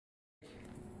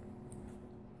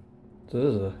So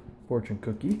this is a fortune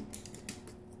cookie.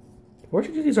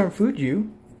 Fortune cookies aren't food,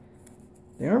 you.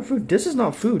 They aren't food. This is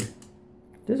not food.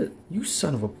 This is... You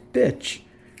son of a bitch.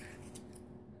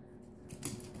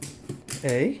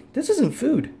 Hey, this isn't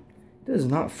food. This is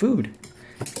not food.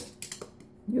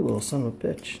 You little son of a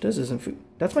bitch. This isn't food.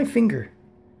 That's my finger.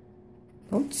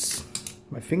 Don't...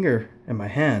 My finger and my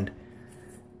hand.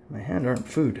 My hand aren't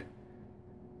food.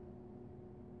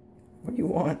 What do you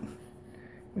want?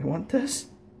 We want this?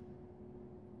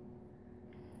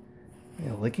 Are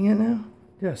you licking it now?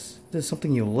 Yes, this is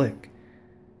something you lick.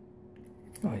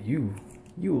 Oh, you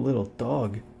little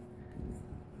dog.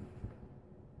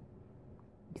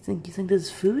 You think this is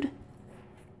food?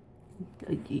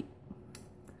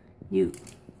 You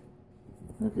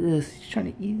look at this. He's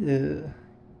trying to eat it.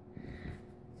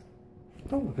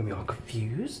 Don't look at me all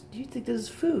confused. Do you think this is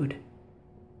food?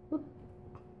 Look,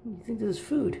 you think this is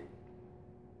food?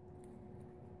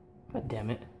 God damn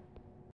it.